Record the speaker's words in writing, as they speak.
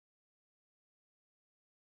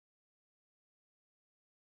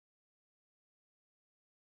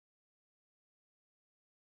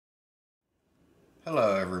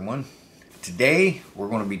Hello everyone. Today we're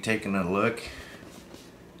going to be taking a look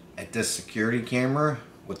at this security camera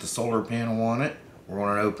with the solar panel on it. We're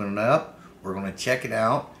going to open it up, we're going to check it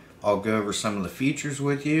out, I'll go over some of the features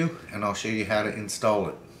with you, and I'll show you how to install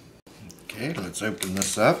it. Okay, let's open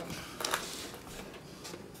this up.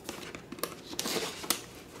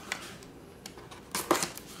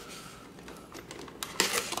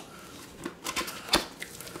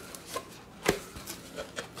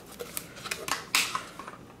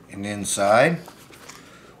 And inside,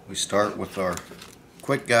 we start with our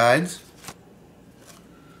quick guides.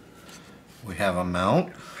 We have a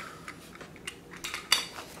mount.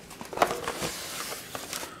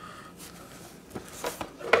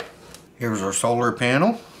 Here's our solar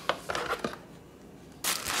panel.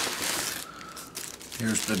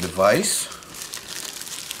 Here's the device.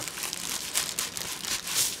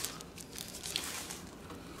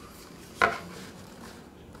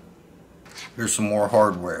 Here's some more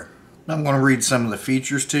hardware. I'm going to read some of the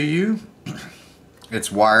features to you.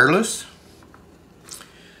 It's wireless.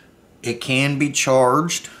 It can be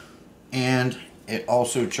charged, and it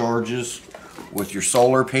also charges with your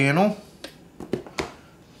solar panel.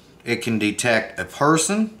 It can detect a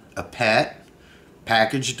person, a pet,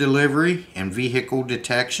 package delivery, and vehicle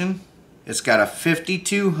detection. It's got a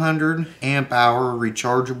 5200 amp hour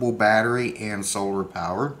rechargeable battery and solar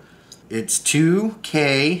power. It's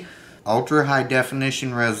 2K ultra high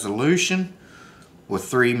definition resolution with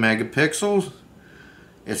 3 megapixels.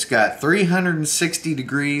 It's got 360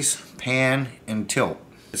 degrees pan and tilt.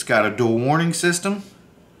 It's got a dual warning system,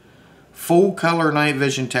 full color night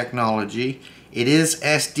vision technology. It is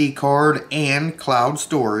SD card and cloud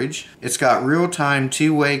storage. It's got real-time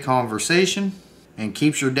two-way conversation and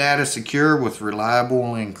keeps your data secure with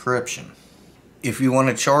reliable encryption. If you want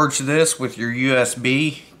to charge this with your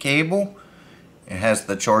USB cable, it has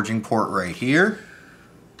the charging port right here.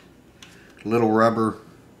 Little rubber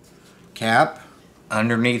cap.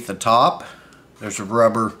 Underneath the top, there's a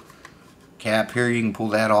rubber cap here. You can pull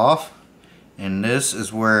that off. And this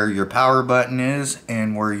is where your power button is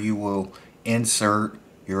and where you will insert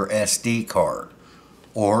your SD card.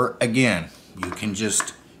 Or again, you can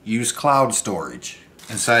just use cloud storage.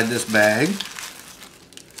 Inside this bag,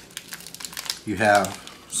 you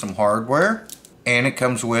have some hardware. And it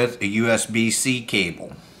comes with a USB-C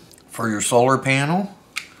cable. For your solar panel,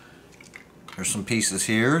 there's some pieces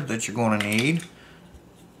here that you're going to need.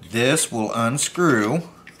 This will unscrew.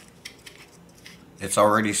 It's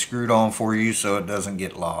already screwed on for you so it doesn't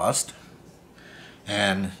get lost.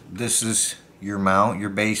 And this is your mount, your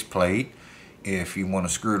base plate, if you want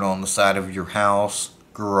to screw it on the side of your house,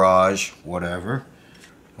 garage, whatever.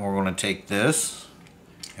 And we're going to take this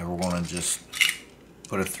and we're going to just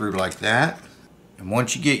put it through like that. And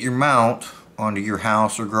once you get your mount onto your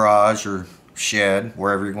house or garage or shed,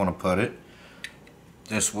 wherever you're going to put it,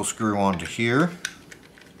 this will screw onto here.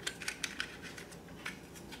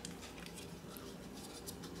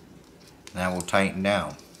 That will tighten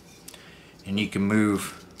down. And you can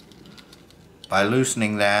move, by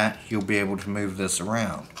loosening that, you'll be able to move this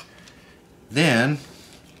around. Then,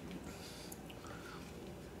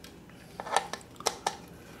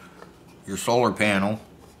 your solar panel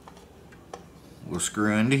will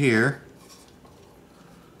screw into here,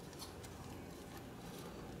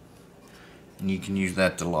 and you can use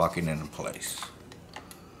that to lock it into place.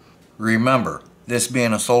 Remember, this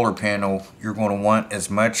being a solar panel, you're going to want as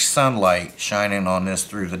much sunlight shining on this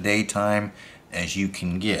through the daytime as you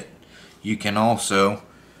can get. You can also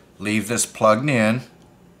leave this plugged in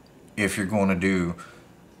if you're going to do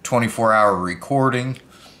 24-hour recording.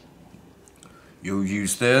 You'll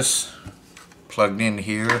use this plugged in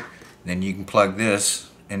here. Then you can plug this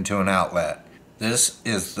into an outlet. This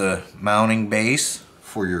is the mounting base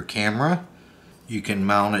for your camera. You can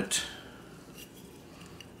mount it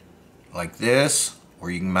like this, or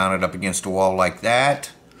you can mount it up against a wall like that.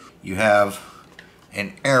 You have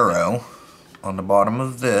an arrow on the bottom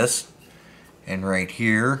of this, and right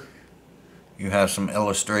here you have some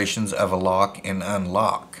illustrations of a lock and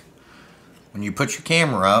unlock. When you put your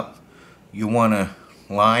camera up, you want to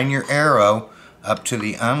line your arrow up to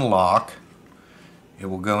the unlock. It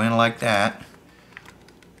will go in like that,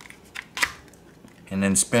 and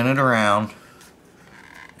then spin it around,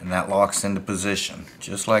 and that locks into position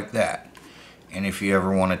just like that. And if you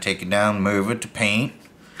ever want to take it down, move it to paint,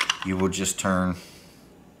 you will just turn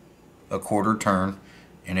a quarter turn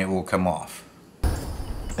and it will come off.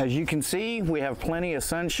 As you can see, we have plenty of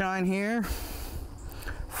sunshine here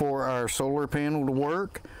for our solar panel to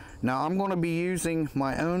work. Now I'm going to be using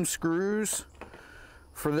my own screws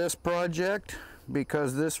for this project.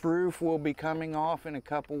 because this roof will be coming off in a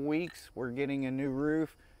couple weeks. We're getting a new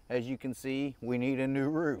roof. As you can see, we need a new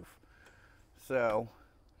roof. So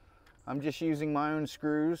I'm just using my own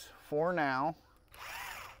screws for now.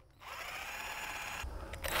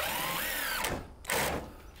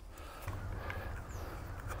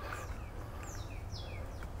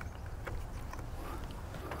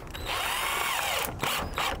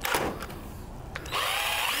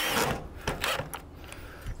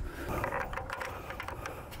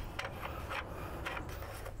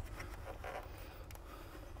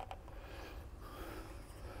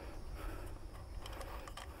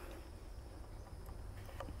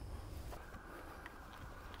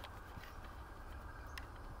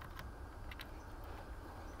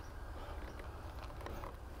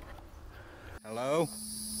 Hello?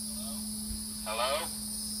 Hello?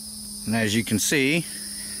 And as you can see,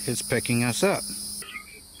 it's picking us up.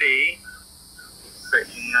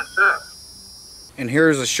 And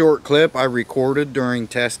here's a short clip I recorded during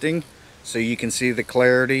testing so you can see the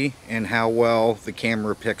clarity and how well the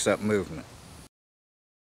camera picks up movement.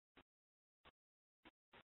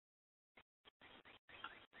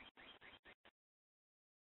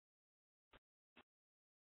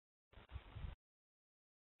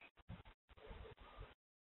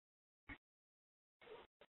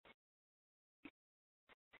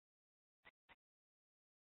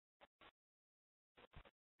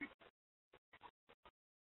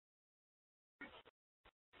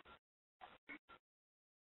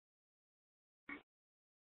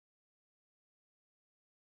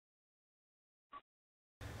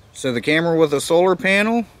 So the camera with a solar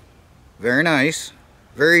panel, very nice,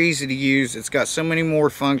 very easy to use. It's got so many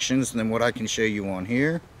more functions than what I can show you on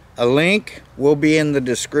here. A link will be in the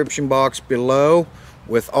description box below,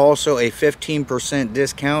 with also a 15%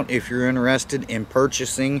 discount if you're interested in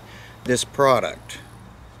purchasing this product.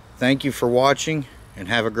 Thank you for watching and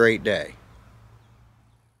have a great day.